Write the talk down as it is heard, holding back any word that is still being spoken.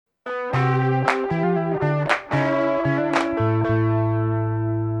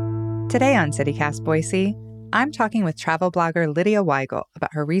Today on CityCast Boise, I'm talking with travel blogger Lydia Weigel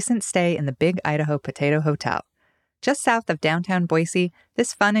about her recent stay in the Big Idaho Potato Hotel. Just south of downtown Boise,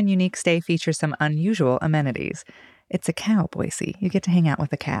 this fun and unique stay features some unusual amenities. It's a cow, Boise. You get to hang out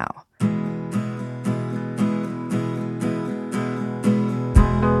with a cow.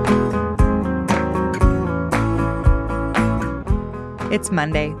 It's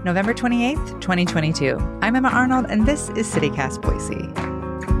Monday, November 28th, 2022. I'm Emma Arnold, and this is CityCast Boise.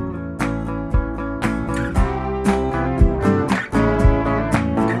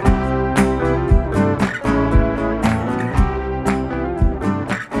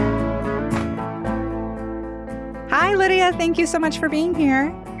 Hi, Lydia. Thank you so much for being here.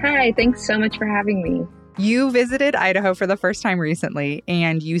 Hi, thanks so much for having me. You visited Idaho for the first time recently,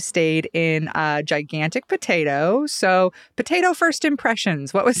 and you stayed in a gigantic potato. So, potato first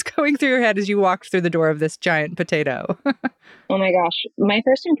impressions. What was going through your head as you walked through the door of this giant potato? Oh my gosh. My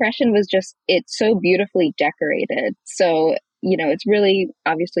first impression was just, it's so beautifully decorated. So, it's really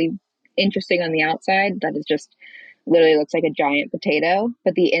obviously interesting on the outside that it just literally looks like a giant potato.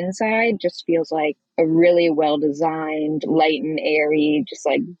 But the inside just feels like a really well-designed, light and airy, just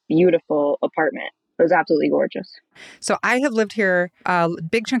like beautiful apartment. It was absolutely gorgeous. So I have lived here a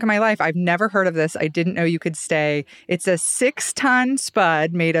big chunk of my life. I've never heard of this. I didn't know you could stay. It's a 6-ton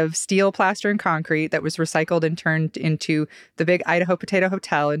spud made of steel, plaster, and concrete that was recycled and turned into the Big Idaho Potato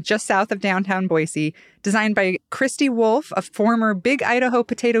Hotel and just south of downtown Boise, designed by Christy Wolf, a former Big Idaho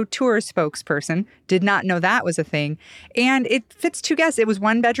Potato Tour spokesperson. Did not know that was a thing. And it fits 2 guests. It was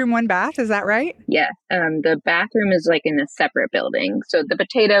 1 bedroom, 1 bath. Is that right? Yeah. The bathroom is like in a separate building. So the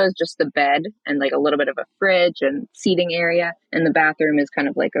potato is just the bed and like a little bit of a fridge and seating area. And the bathroom is kind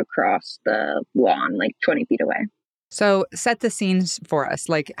of like across the lawn, like 20 feet away. So set the scenes for us.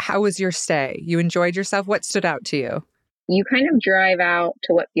 Like, how was your stay? You enjoyed yourself? What stood out to you? You kind of drive out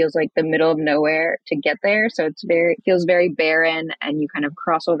to what feels like the middle of nowhere to get there. So it feels very barren, and you kind of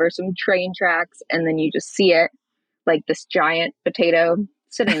cross over some train tracks, and then you just see it like this giant potato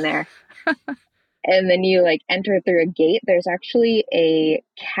sitting there. And then you like enter through a gate. There's actually a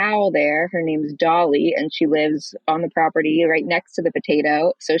cow there. Her name's Dolly, and she lives on the property right next to the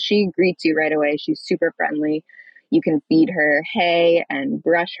potato. So she greets you right away. She's super friendly. You can feed her hay and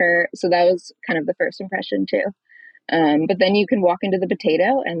brush her. So that was kind of the first impression too. But then you can walk into the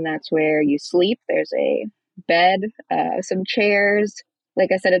potato, and that's where you sleep. There's a bed, some chairs.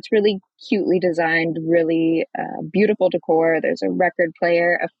 Like I said, it's really cutely designed, really beautiful decor. There's a record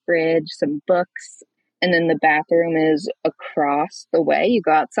player, a fridge, some books, and then the bathroom is across the way. You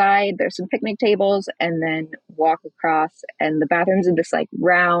go outside, there's some picnic tables, and then walk across, and the bathroom's in this like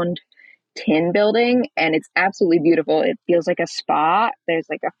round tin building, and it's absolutely beautiful. It feels like a spa. There's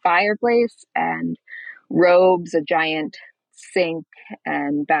like a fireplace and robes, a giant sink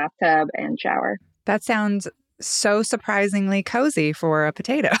and bathtub and shower. That sounds so surprisingly cozy for a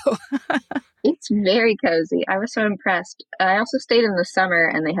potato. It's very cozy. I was so impressed. I also stayed in the summer,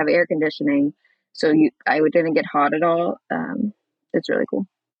 and they have air conditioning, so I didn't get hot at all. It's really cool.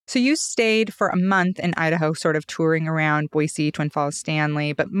 So you stayed for a month in Idaho, sort of touring around Boise, Twin Falls,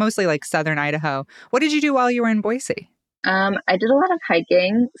 Stanley, but mostly like southern Idaho. What did you do while you were in Boise? I did a lot of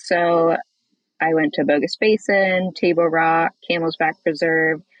hiking. So I went to Bogus Basin, Table Rock, Camel's Back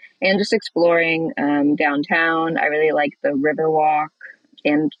Preserve, and just exploring downtown. I really like the Riverwalk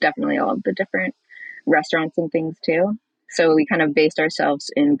and definitely all of the different restaurants and things too. So we kind of based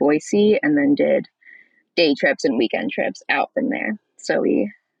ourselves in Boise and then did day trips and weekend trips out from there. So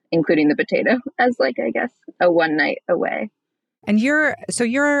including the potato as like, I guess, a 1 night away. And you're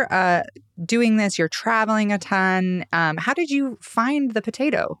doing this, you're traveling a ton. How did you find the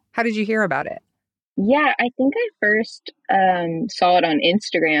potato? How did you hear about it? Yeah, I think I first saw it on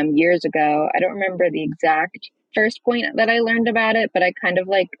Instagram years ago. I don't remember the exact first point that I learned about it, but I kind of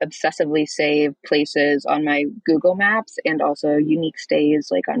like obsessively save places on my Google Maps and also unique stays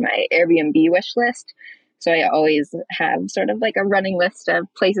like on my Airbnb wish list. So I always have sort of like a running list of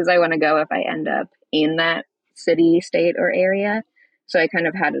places I want to go if I end up in that city, state, or area. So I kind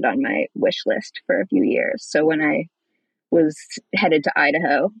of had it on my wish list for a few years. So when I was headed to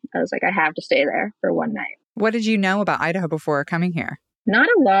Idaho, I was like, I have to stay there for 1 night. What did you know about Idaho before coming here? Not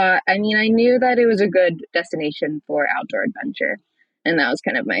a lot. I mean, I knew that it was a good destination for outdoor adventure, and that was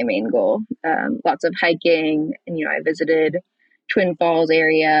kind of my main goal. Lots of hiking, and, I visited Twin Falls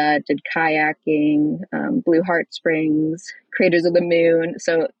area, did kayaking, Blue Heart Springs, Craters of the Moon.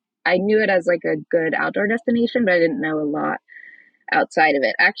 So I knew it as like a good outdoor destination, but I didn't know a lot outside of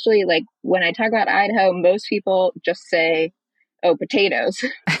it. Actually, like when I talk about Idaho, most people just say, oh, potatoes,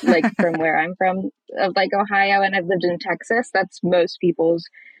 like from where I'm from, of like Ohio, and I've lived in Texas. That's most people's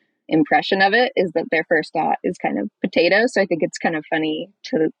impression of it is that their first thought is kind of potatoes. So I think it's kind of funny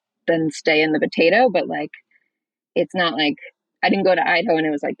to then stay in the potato, but like, it's not like I didn't go to Idaho and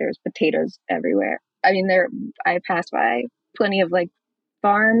it was like there's potatoes everywhere. I mean, I passed by plenty of like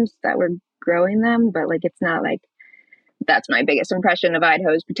farms that were growing them, but like, it's not like that's my biggest impression of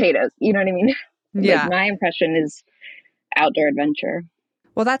Idaho is potatoes. You know what I mean? Yeah. Like, my impression is outdoor adventure.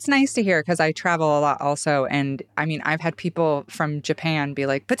 Well, that's nice to hear because I travel a lot also. And I mean, I've had people from Japan be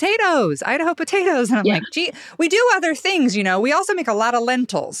like, potatoes, Idaho potatoes. And I'm like, gee, we do other things, you know. We also make a lot of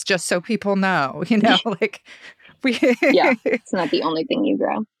lentils, just so people know, you know, like we. Yeah, it's not the only thing you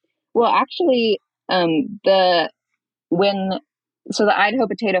grow. Well, actually, the Idaho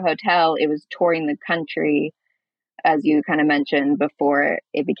Potato Hotel, it was touring the country, as you kind of mentioned, before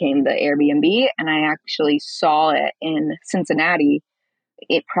it became the Airbnb. And I actually saw it in Cincinnati.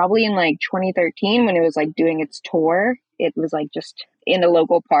 It probably in like 2013 when it was like doing its tour. It was like just in a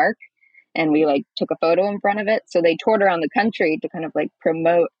local park, and we like took a photo in front of it. So they toured around the country to kind of like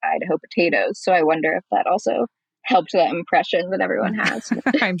promote Idaho potatoes. So I wonder if that also helped that impression that everyone has.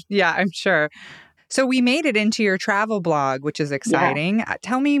 I'm sure. So we made it into your travel blog, which is exciting. Yeah.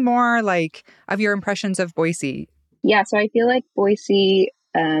 Tell me more like of your impressions of Boise. Yeah, so I feel like Boise,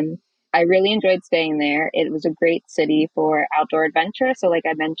 I really enjoyed staying there. It was a great city for outdoor adventure. So like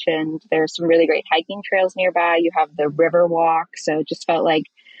I mentioned, there's some really great hiking trails nearby. You have the river walk. So it just felt like,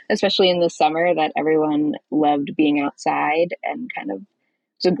 especially in the summer, that everyone loved being outside, and kind of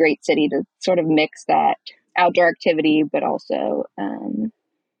it's a great city to sort of mix that outdoor activity, but also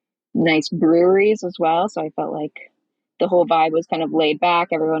nice breweries as well. So I felt like the whole vibe was kind of laid back.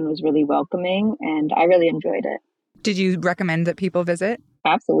 Everyone was really welcoming, and I really enjoyed it. Did you recommend that people visit?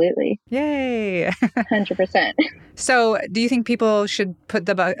 Absolutely. Yay. 100%. So do you think people should put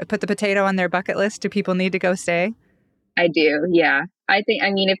the potato on their bucket list? Do people need to go stay? I do. Yeah. I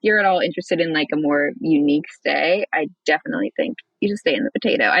mean, if you're at all interested in like a more unique stay, I definitely think you should stay in the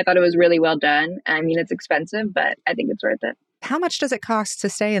potato. I thought it was really well done. I mean, it's expensive, but I think it's worth it. How much does it cost to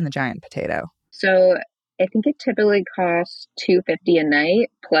stay in the giant potato? So I think it typically costs $250 a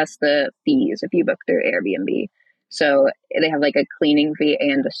night plus the fees if you book through Airbnb. So they have like a cleaning fee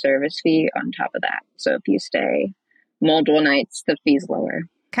and a service fee on top of that. So if you stay multiple nights, the fee's lower.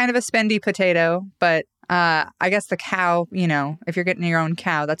 Kind of a spendy potato, but I guess the cow, you know, if you're getting your own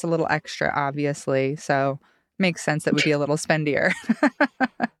cow, that's a little extra, obviously. So makes sense that would be a little spendier.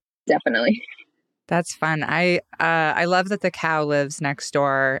 Definitely. That's fun. I love that the cow lives next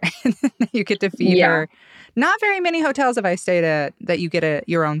door. You get to feed her. Not very many hotels have I stayed at that you get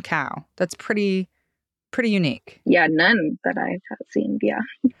your own cow. That's pretty unique. Yeah, none that I've seen. Yeah.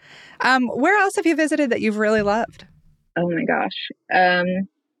 Where else have you visited that you've really loved? Oh my gosh.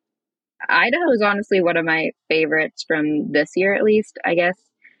 Idaho is honestly one of my favorites from this year, at least, I guess.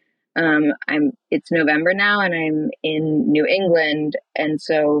 It's November now and I'm in New England. And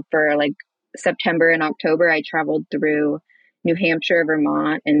so for like September and October, I traveled through New Hampshire,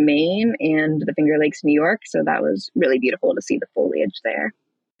 Vermont, and Maine, and the Finger Lakes, New York. So that was really beautiful to see the foliage there.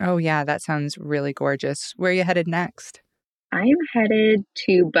 Oh, yeah, that sounds really gorgeous. Where are you headed next? I am headed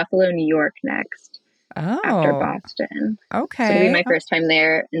to Buffalo, New York next. After Boston. Okay. So it'll be my first time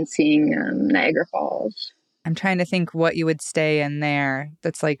there and seeing Niagara Falls. I'm trying to think what you would stay in there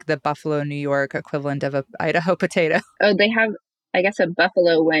that's like the Buffalo, New York equivalent of a Idaho potato. Oh, they have, I guess, a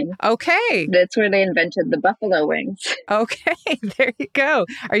buffalo wing. Okay. That's where they invented the buffalo wings. Okay, there you go.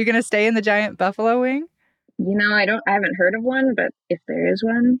 Are you going to stay in the giant buffalo wing? You know, I haven't heard of one, but if there is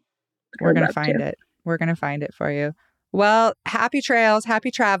one, we're going to find it. We're going to find it for you. Well, happy trails,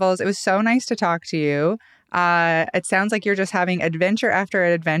 happy travels. It was so nice to talk to you. It sounds like you're just having adventure after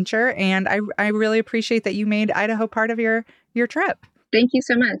adventure, and I really appreciate that you made Idaho part of your trip. Thank you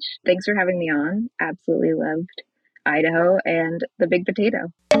so much. Thanks for having me on. Absolutely loved Idaho and the big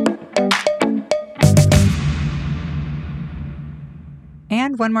potato.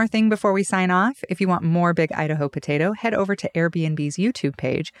 And one more thing before we sign off. If you want more Big Idaho Potato, head over to Airbnb's YouTube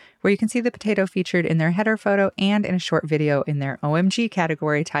page, where you can see the potato featured in their header photo and in a short video in their OMG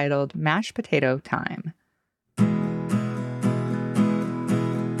category titled Mashed Potato Time.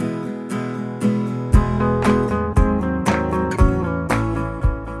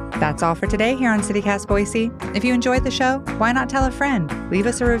 That's all for today here on CityCast Boise. If you enjoyed the show, why not tell a friend? Leave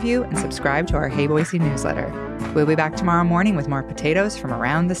us a review and subscribe to our Hey Boise newsletter. We'll be back tomorrow morning with more potatoes from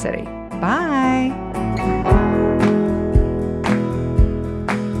around the city. Bye!